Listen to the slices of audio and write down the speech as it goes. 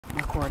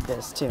record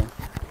this too.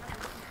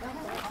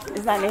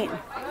 Isn't that neat?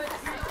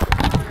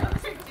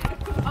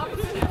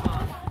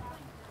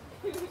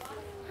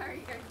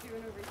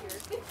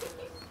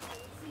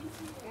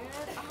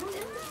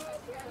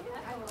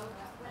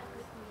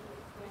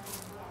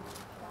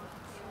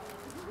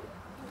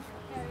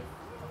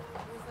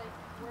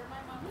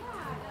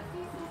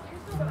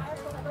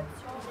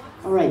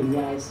 All right, you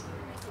guys.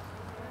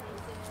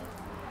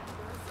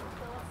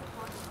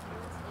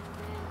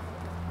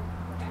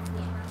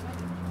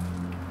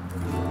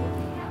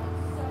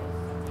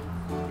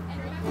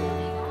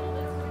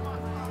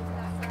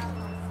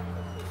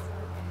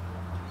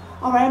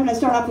 All right, I'm going to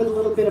start off with a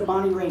little bit of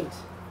Bonnie Raitt.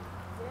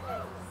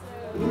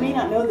 You may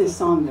not know this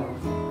song, though.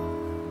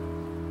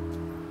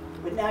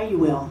 But now you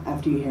will,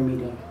 after you hear me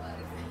do it.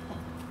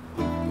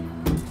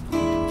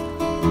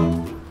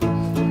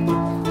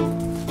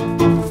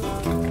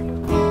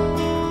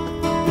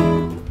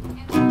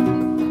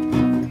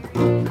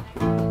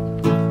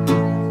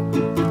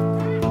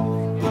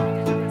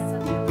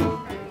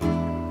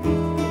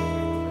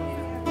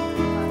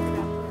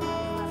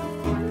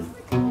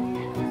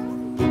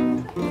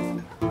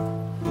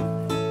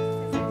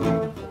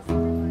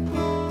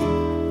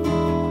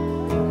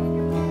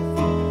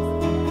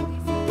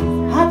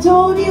 I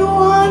told you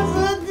once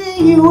the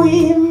day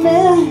we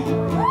met,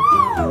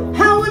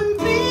 I wouldn't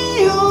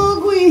be your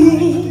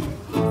queen.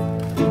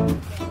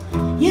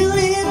 You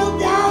little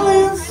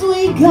darling,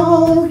 sweet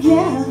cold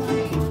cat,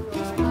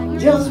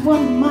 just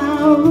one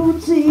my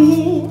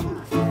routine.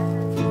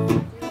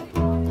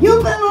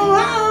 You've been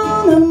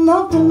around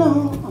enough to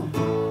know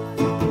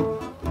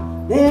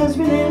there's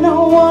really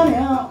no one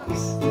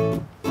else.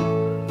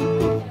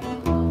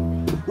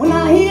 When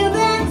I hear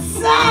that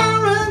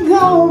siren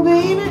call,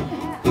 baby,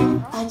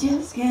 I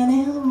just can't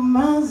help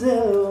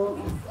myself.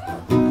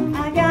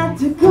 I got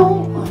to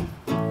go.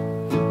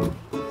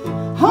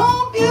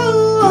 Hope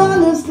you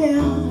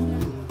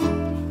understand.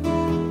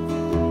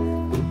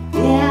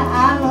 Yeah,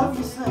 I love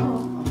you so.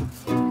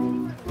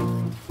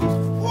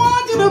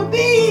 Want you to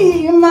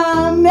be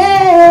my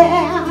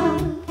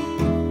man.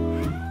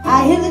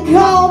 I hear the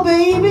call,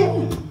 baby.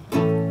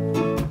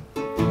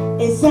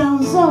 It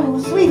sounds so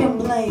sweet and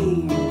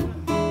plain.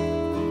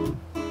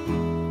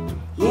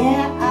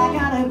 Yeah, I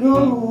gotta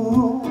go.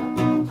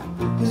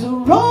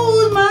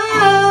 Rose,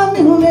 my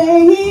middle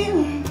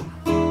name.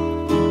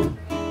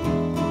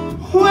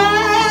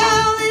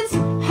 Well, it's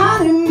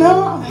hard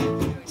enough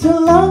to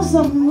love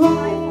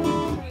someone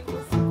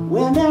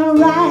when they're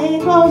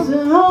right close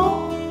to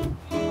home.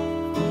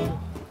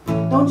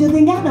 Don't you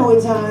think I know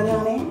it's hard,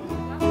 honey?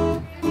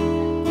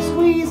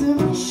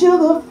 Squeezing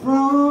sugar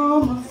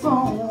from the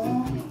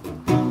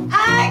phone.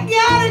 I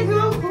gotta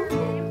go.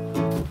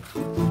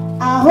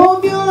 I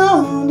hope you'll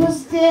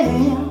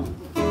understand.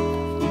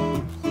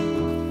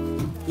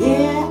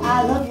 Yeah,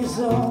 I love you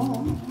so.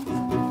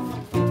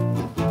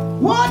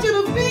 Want you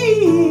to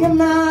be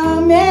my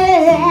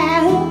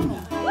man.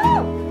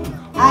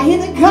 I hear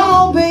the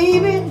call,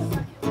 baby.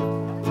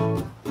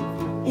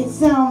 It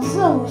sounds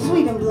so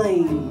sweet and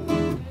plain.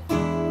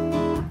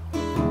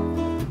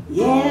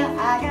 Yeah,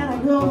 I gotta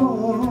go.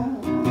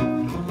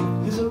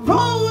 'Cause the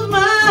road's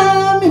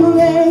my middle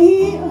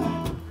name.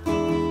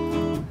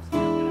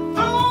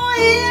 Oh,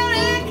 here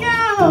it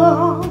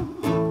comes.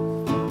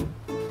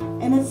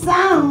 And it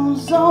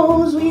sounds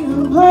so sweet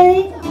and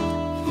plain.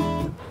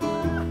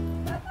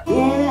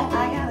 Yeah,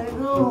 I gotta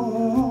go.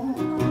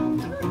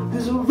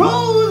 'Cause the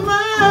road's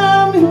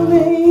my middle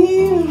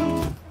name.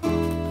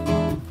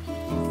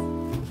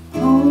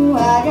 Oh, I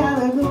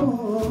gotta go.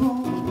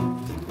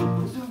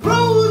 'Cause the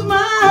road's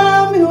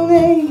my middle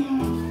name.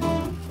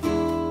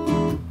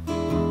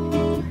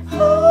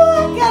 Oh,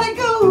 I gotta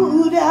go,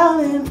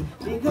 darling,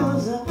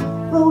 because the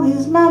road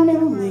is my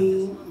middle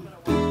name.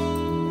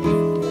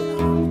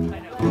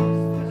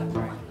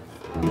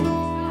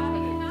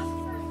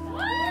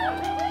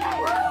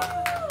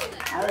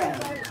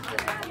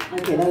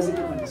 Okay, that was a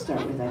good one to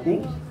start with, I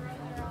think.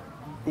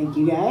 Thank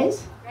you,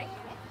 guys.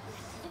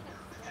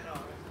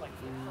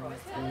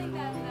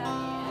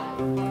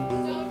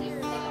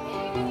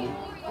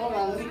 Hold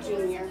on, let me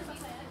tune here.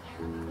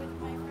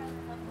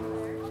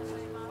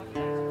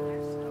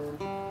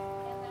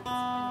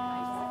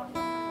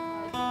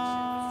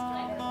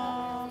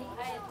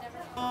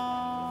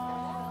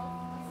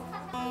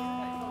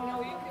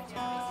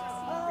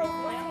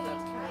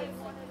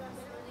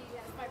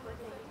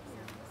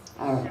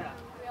 All right.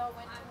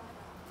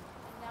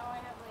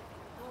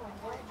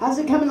 How's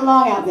it coming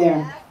along out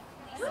there?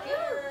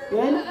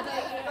 Good?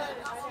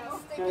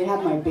 So I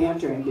have my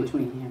banter in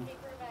between here.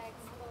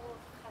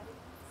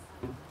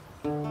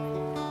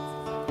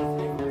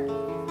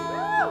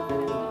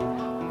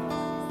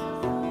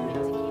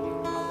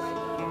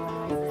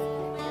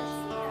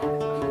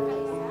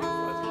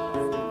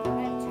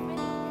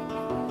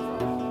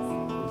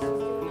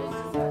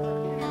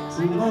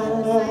 Somebody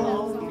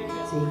love,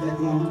 take it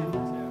down.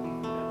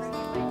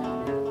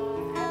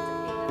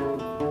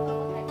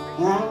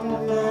 I'm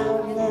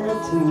around and I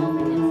turned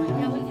around,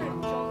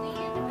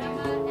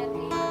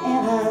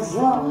 and I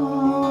saw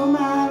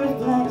my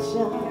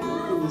reflection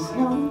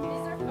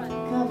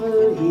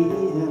snow-covered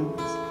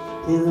hills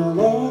till the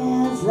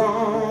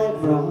landslide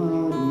brought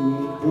me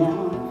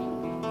down.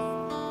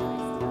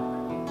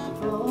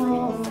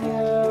 Oh,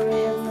 mirror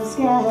in the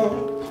sky,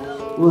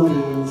 what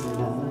is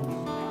love?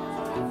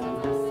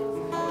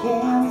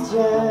 Can the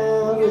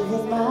child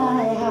within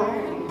my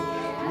heart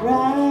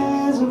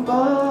rise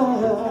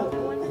above?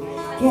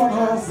 Can I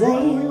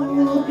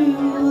sail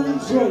through the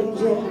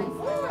changing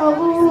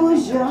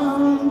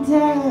ocean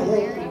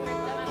tide?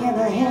 Can I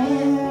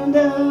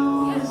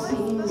handle the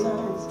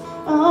seasons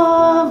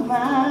of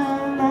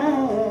my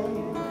life?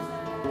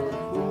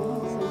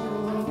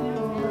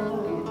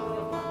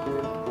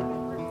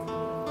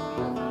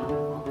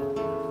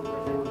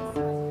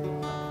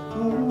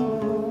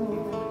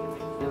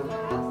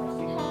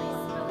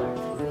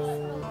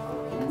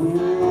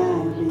 Will I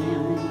be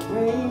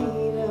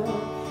afraid of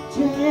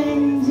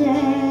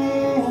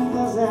changing?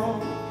 'Cause I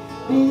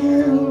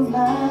build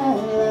my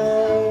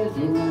life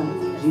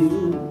around you.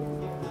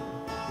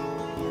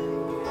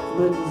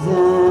 But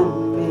time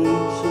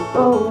makes you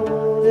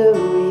older,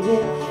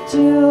 even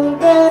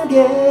children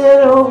get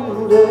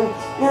older.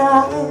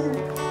 Now I'm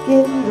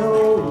getting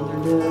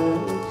older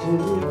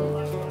too.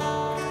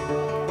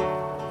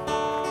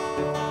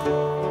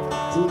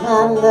 To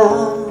my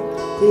love,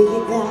 take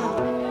it down.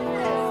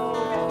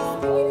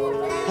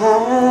 I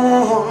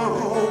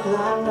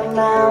climb the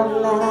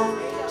mountain and I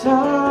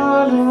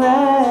turn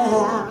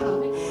around.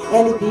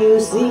 And if you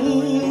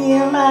see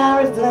my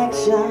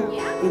reflection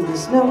in the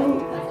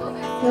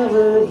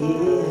snow-covered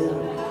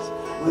hills,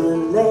 will a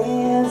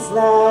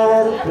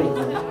landslide bring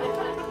it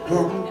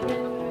down?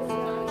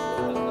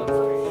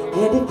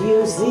 And if you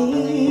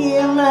see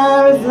my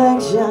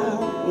reflection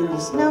in the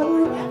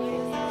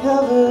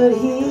snow-covered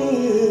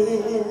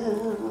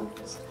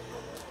hills,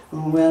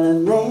 will a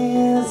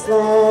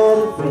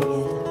landslide bring it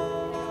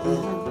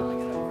down?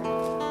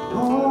 Oh,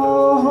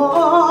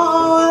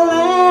 a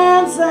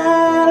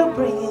landslide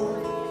bring it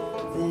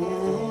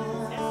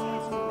down.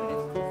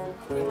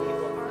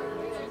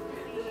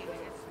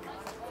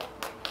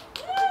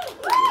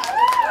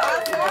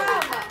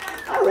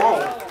 All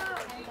right,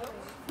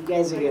 you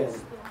guys are good.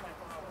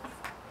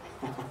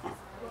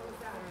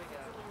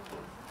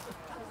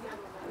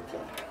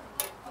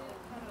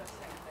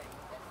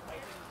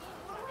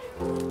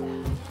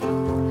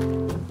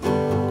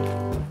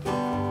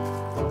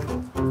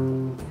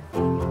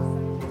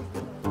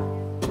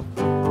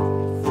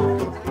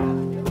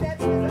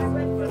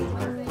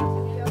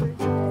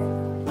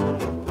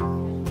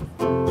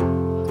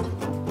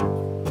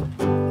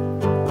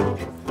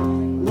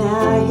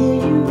 Now here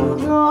you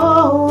go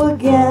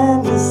again,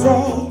 you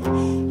say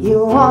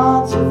you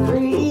want your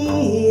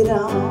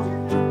freedom.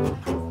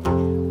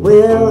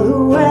 Well,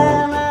 who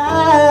am I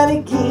to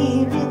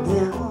keep you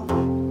down?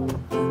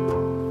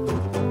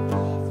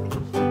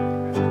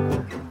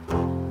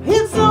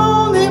 It's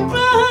only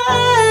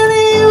right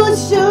you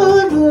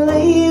should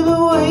believe the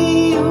way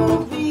you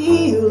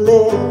feel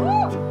it.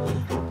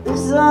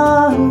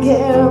 Listen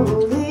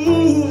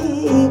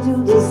carefully to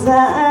the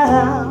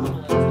sound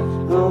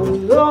of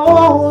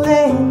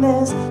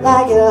loneliness,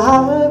 like a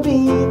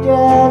heartbeat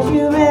drives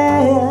you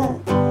mad,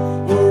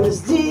 and the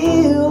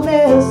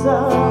stillness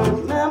of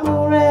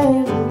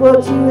remembering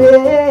what you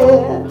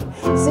had.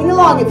 Sing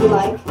along if you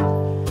like.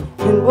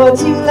 And what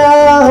you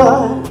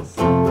lost,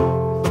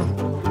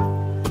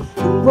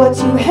 and what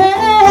you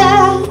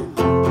had,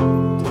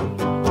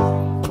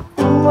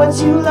 and what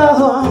you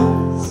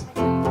lost.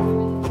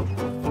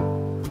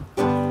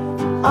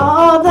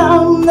 All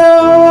down the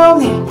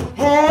lonely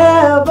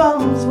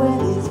happens when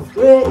it's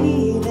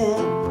raining.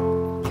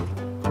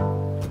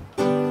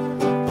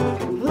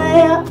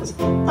 Players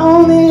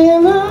only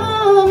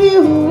love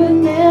you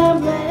when they're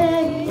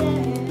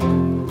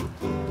playing.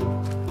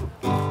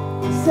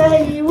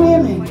 Say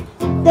women,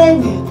 they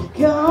will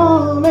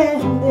come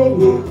and they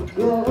will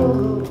go.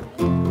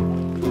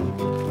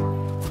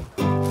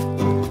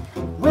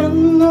 When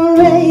the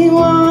rain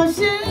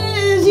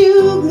washes you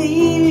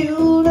clean, you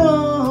know.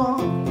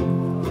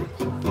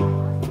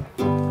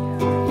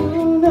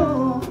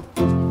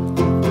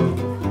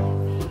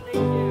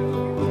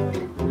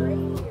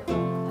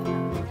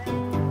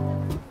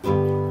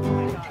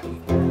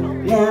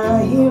 Now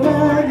here I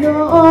go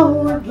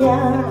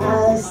again,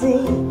 I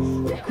see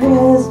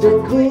crystal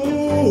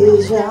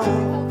vision.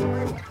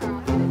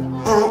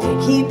 I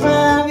keep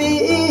my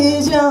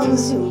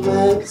visions to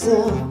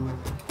myself.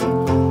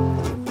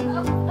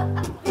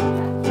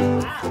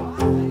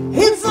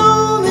 It's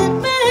only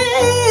me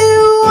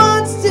who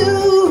wants to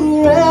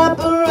wrap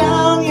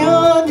around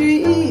your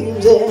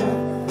dreams. And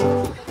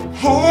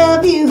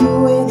have you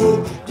any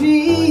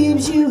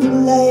dreams you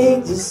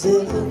like to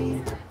say?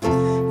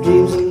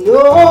 Dreams of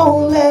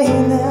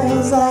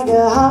loneliness, like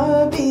a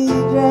heartbeat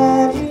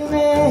drives you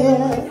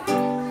mad,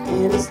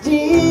 and the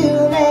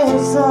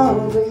stillness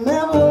of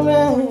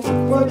remembering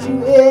what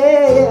you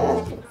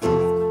had,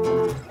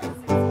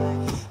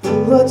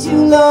 and what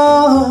you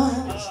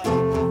lost,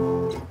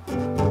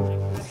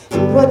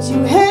 and what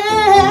you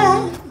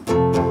had.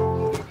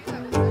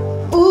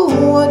 Ooh,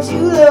 what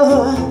you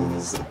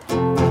lost.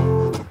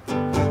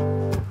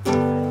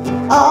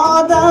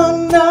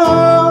 Although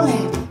no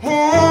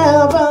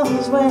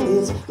happens when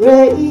it's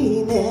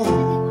raining.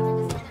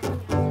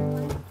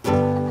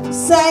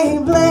 Say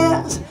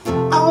bless,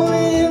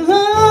 only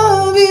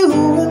love you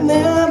when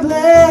they're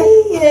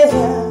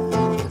playing.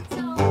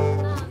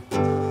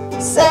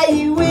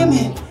 Say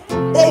women,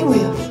 they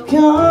will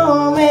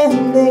come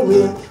and they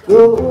will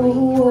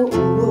go.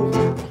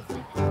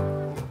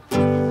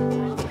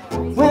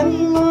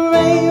 When the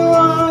rain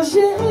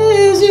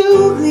washes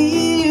you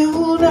clean,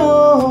 you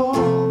know,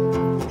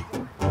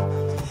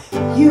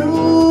 you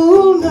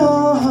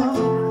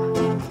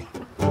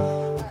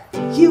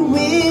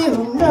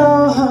will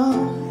know,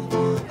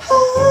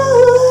 oh,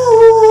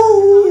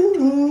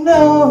 you know.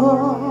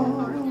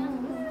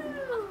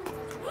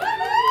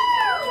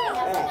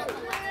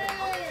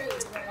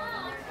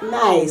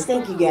 Nice,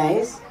 thank you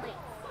guys.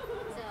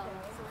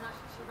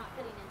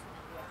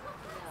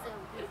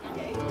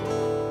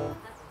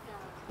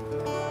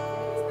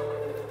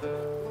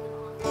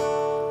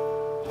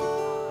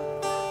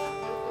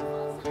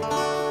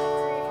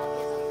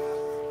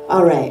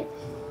 All right.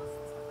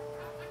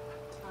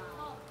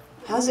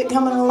 How's it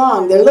coming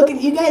along? They're looking.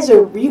 You guys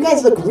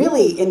look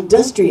really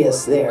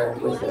industrious there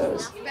with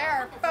those.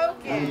 They're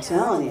focused. I'm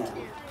telling you,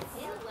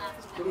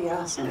 it's pretty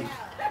awesome.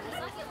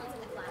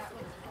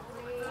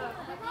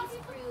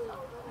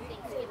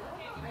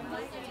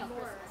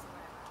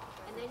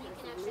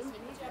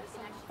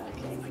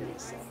 Okay, give me a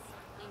sec.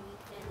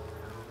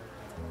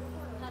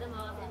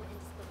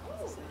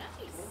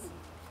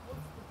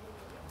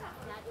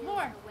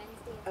 More.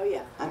 Oh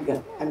yeah, I'm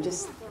good. I'm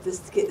just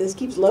this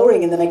keeps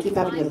lowering, and then I keep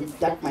having to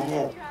duck my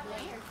head.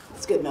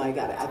 It's good. No, I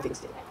got it. I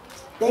fixed it.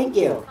 Thank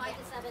you.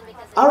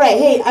 All right.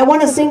 Hey, I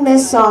want to sing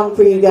this song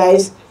for you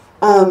guys.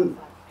 How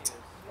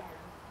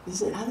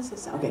does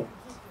this sound? Okay.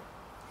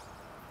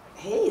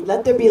 Hey,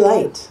 let there be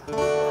light.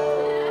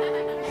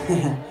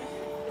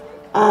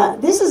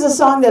 This is a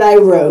song that I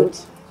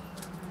wrote,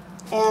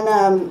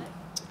 and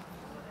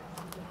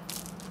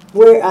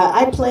where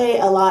I play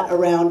a lot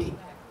around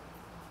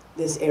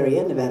this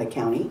area, Nevada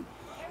County,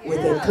 with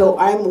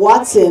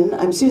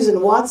I'm Susan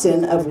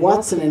Watson of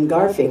Watson and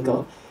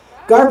Garfinkel.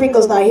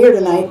 Garfinkel's not here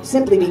tonight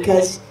simply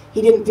because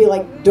he didn't feel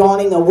like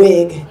donning a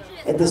wig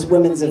at this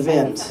women's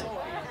event.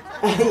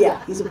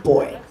 Yeah, he's a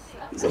boy.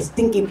 He's a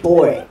stinky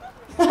boy.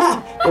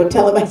 Don't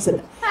tell him I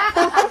said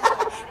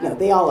that. No,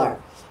 they all are.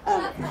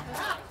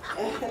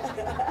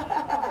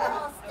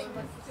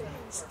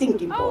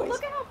 Stinky boys. Oh,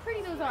 look at how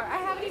pretty those are. I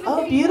haven't even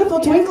Oh, beautiful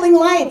twinkling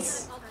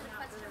lights.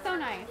 So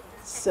nice.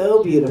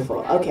 So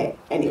beautiful. Okay,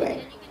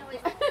 anyway.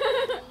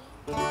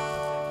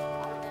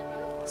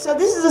 So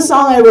this is a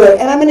song I wrote,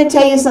 and I'm going to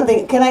tell you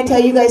something. Can I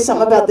tell you guys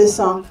something about this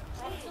song?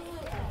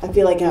 I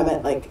feel like I'm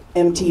at like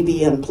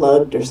MTV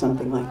Unplugged or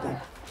something like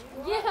that.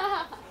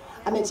 Yeah.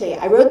 I'm going to tell you,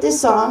 I wrote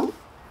this song,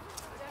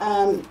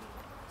 and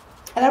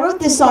I wrote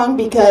this song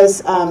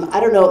because, I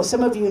don't know,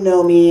 some of you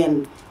know me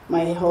and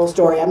my whole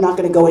story. I'm not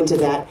going to go into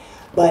that,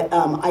 but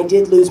I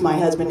did lose my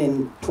husband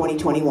in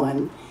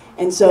 2021.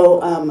 And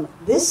so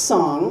this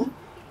song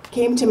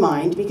came to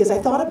mind because I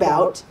thought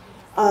about,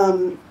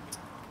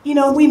 you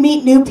know, we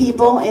meet new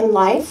people in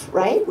life,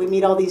 right? We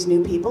meet all these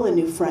new people and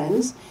new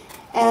friends.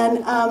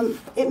 And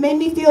it made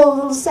me feel a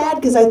little sad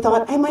because I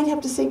thought I might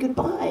have to say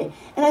goodbye.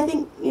 And I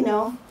think, you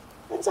know,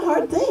 that's a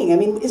hard thing. I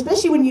mean,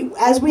 especially when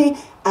as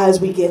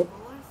we get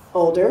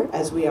older,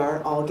 as we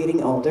are all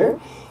getting older,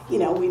 you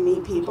know, we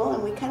meet people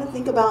and we kind of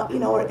think about, you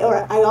know,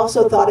 or I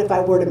also thought if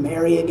I were to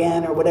marry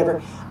again or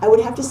whatever, I would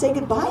have to say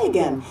goodbye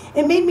again.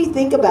 It made me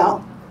think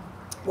about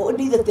what would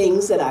be the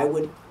things that I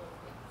would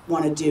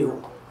want to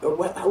do, or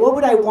what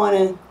would I want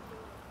to,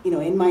 you know,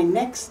 in my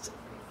next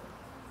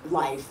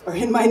life, or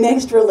in my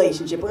next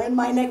relationship, or in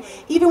my next,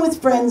 even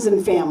with friends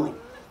and family.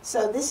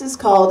 So this is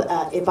called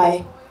If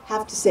I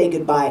Have to Say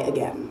Goodbye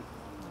Again.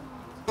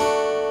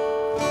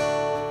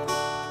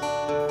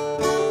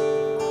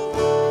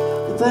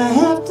 If I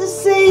have to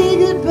say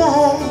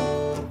goodbye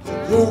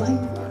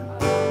again,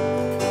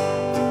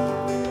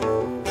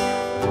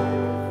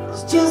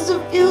 there's just a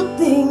few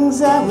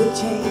things I would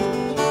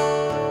change.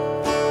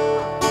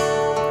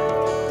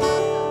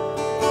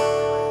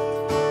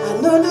 I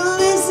learned to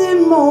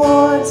listen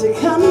more to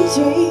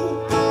country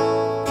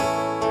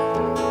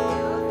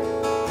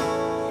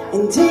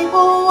and take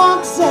more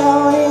walks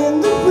out in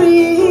the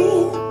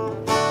breeze.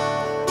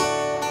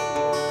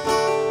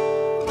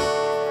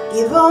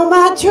 Give all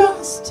my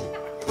trust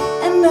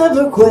and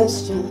never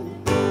question.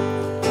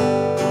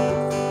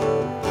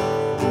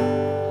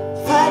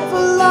 Fight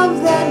for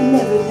love that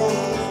never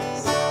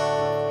dies,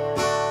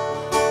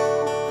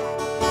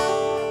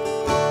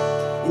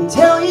 and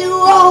tell you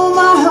all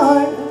my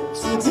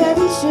heart's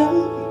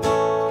intention.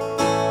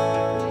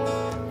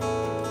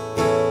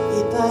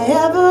 If I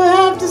ever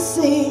have to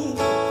say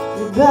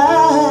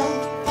goodbye,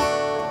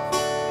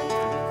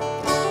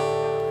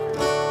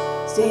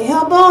 stay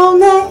up all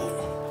night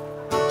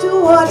to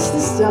watch the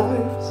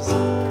stars,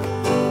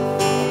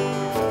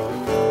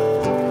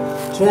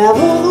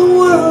 travel the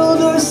world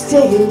or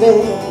stay in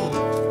bed,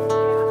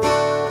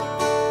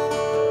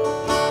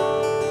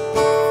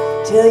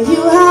 tell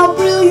you how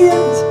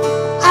brilliant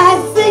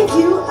I think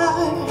you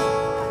are.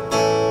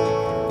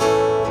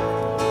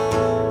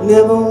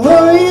 Never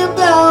worry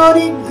about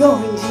it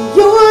going to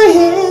your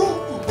head.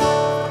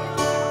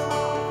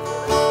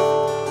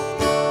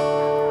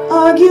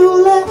 Argue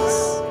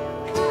less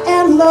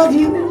and love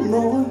you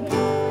more.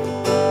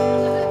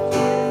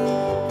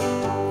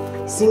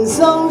 Sing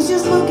songs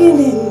just looking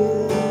in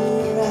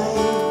your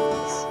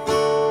eyes.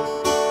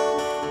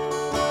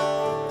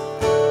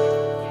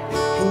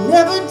 And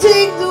never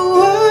take the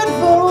word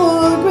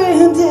for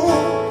granted.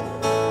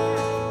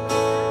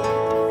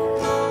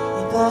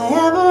 If I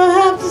ever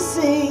have to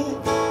say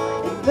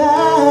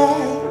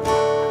goodbye,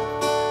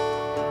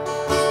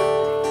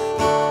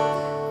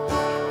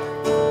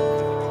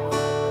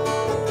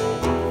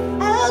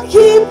 I'll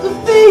keep the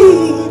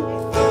faith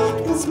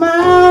and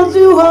smile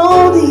through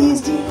all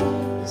these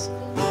tears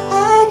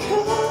I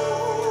cry.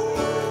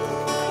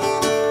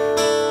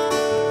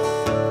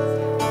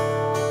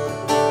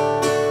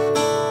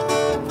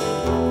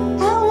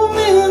 I'll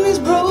mend this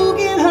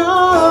broken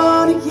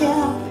heart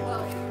again.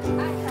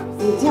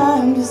 It's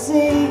time to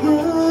say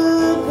goodbye.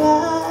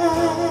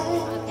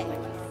 Okay.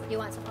 You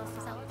want some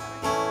pasta salad?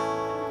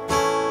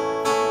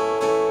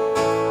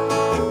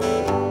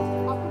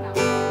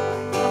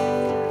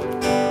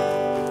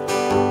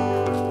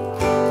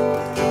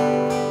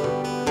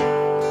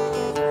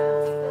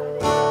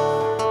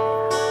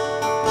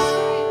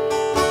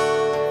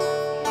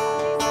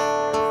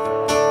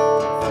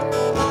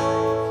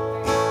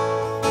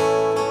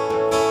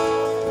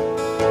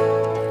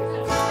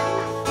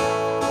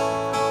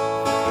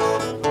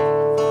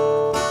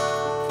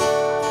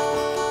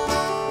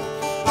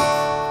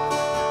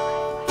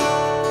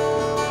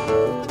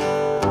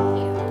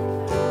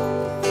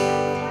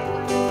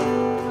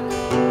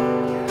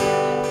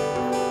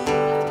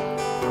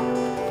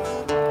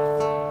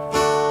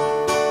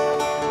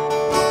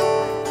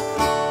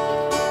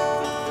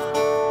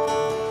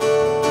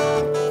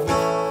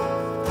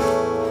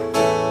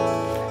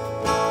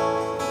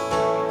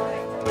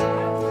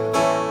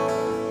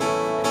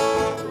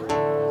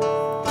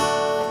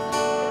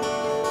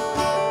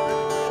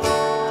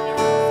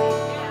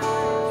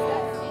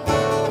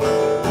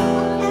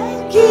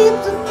 Keep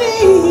the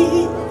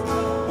faith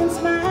and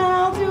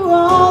smile through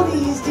all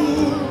these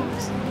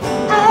tears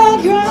I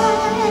cry.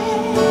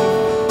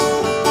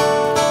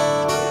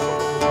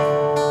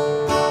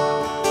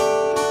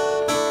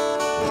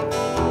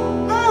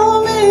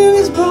 I'll mend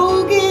this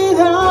broken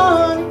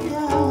heart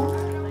now.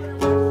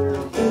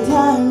 In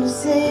time to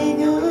say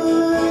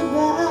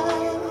goodbye.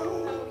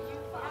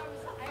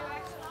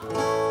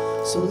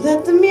 So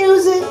let the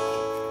music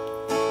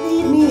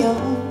lead me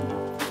on.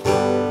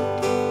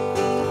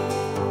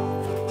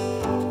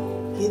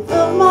 Give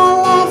up my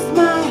life,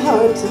 my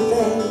heart to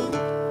lend.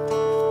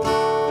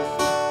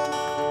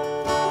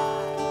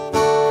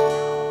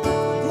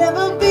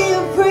 Never be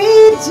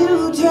afraid to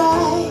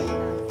try.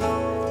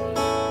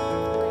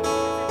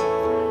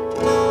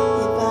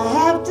 If I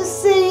have to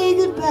say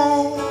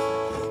goodbye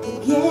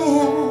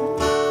again.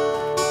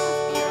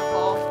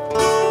 Beautiful.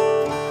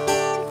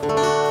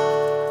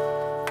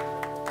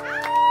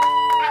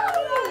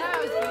 That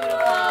was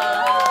beautiful.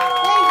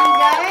 Thank you,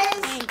 guys.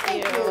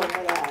 Thank you.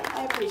 for that. I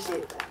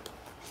appreciate that.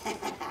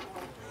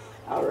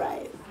 All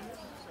right.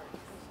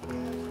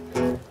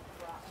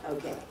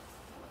 Okay.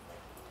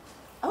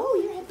 Oh,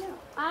 you're heading out.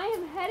 I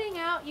am heading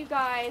out, you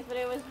guys, but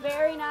it was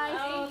very nice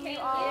meeting you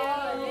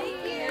all.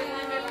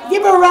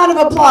 Give her a round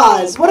of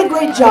applause. What a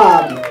great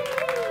job.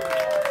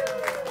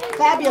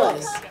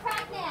 Fabulous.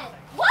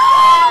 What?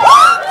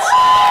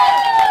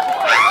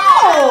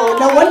 Oh,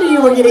 no wonder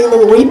you were getting a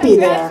little weepy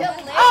there.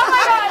 Oh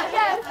my God,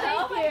 yes,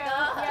 thank you.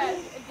 Yes,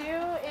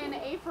 due in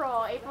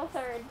April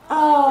 3rd.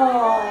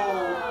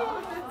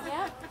 Oh.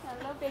 Yep, a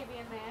little baby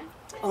in there.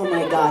 Oh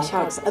my gosh,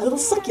 how a little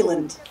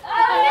succulent. All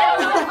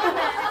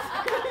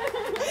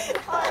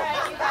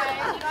right, you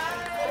guys.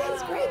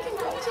 That's great.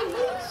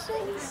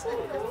 Congratulations. So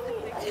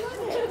great. I love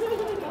it.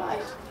 Oh my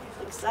gosh.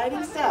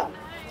 Exciting stuff.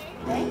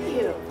 Thank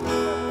you.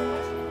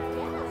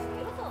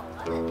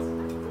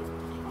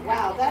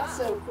 Wow, that's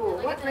so cool.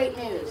 What great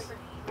news.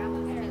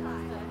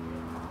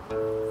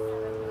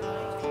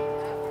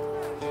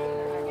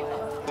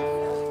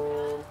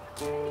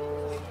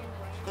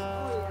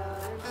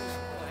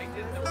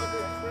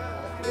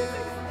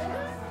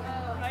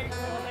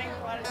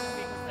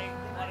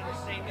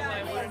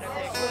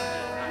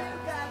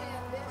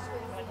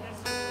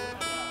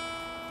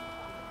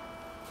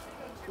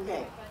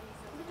 Okay.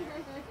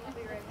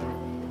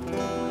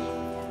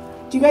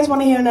 Do you guys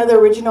want to hear another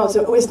original?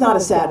 It's not a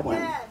sad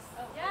one.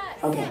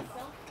 Okay,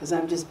 because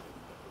I'm just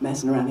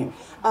messing around here.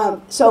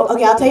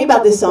 Okay, I'll tell you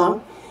about this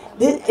song.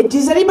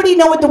 Does anybody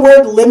know what the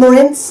word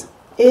limerence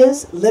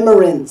is?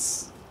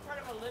 Limerence.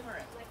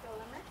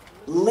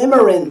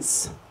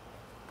 Limerence.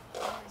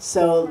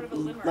 So,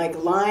 like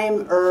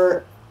lime,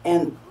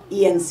 and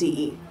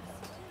E-N-C-E.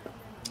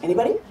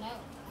 Anybody?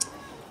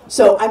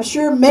 So I'm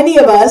sure many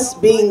of us,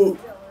 being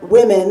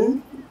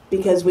women,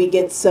 because we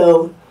get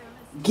so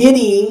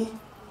giddy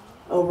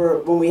over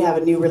when we have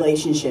a new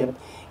relationship,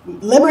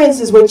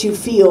 limerence is what you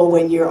feel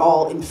when you're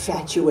all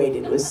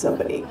infatuated with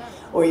somebody,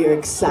 or you're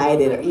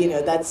excited, or, you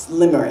know, that's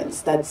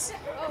limerence. That's,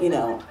 you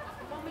know,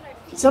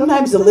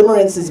 sometimes the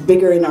limerence is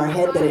bigger in our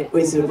head than it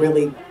is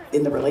really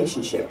in the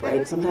relationship,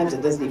 right? Sometimes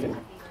it doesn't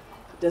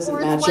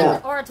match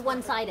up. Or it's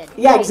one-sided.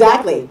 Yeah,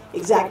 exactly,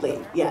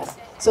 yes.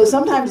 So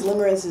sometimes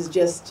limerence is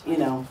just, you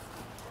know,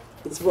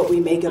 it's what we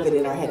make of it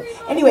in our head.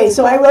 Anyway,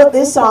 so I wrote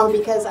this song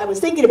because I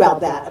was thinking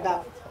about that,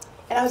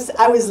 and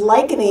I was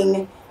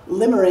likening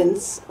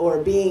limerence, or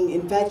being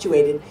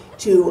infatuated,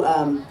 to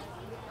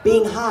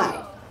being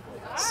high.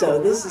 So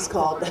this is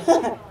called,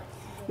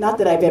 not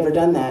that I've ever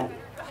done that.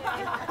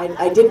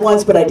 I did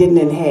once, but I didn't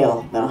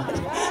inhale. No,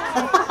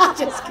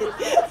 just kidding.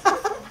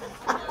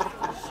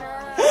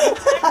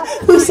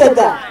 Who said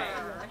that?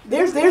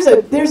 There's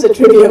a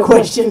trivia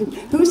question.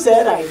 Who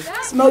said I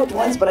smoked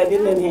once, but I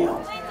didn't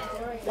inhale?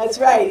 That's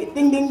right.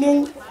 Ding, ding,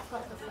 ding.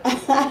 I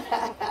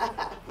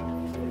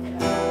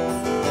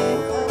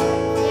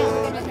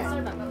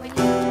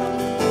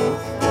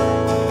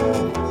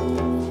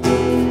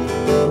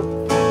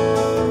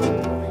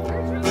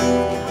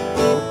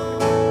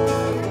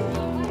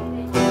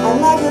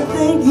like to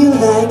think you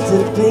like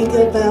to think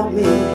about me.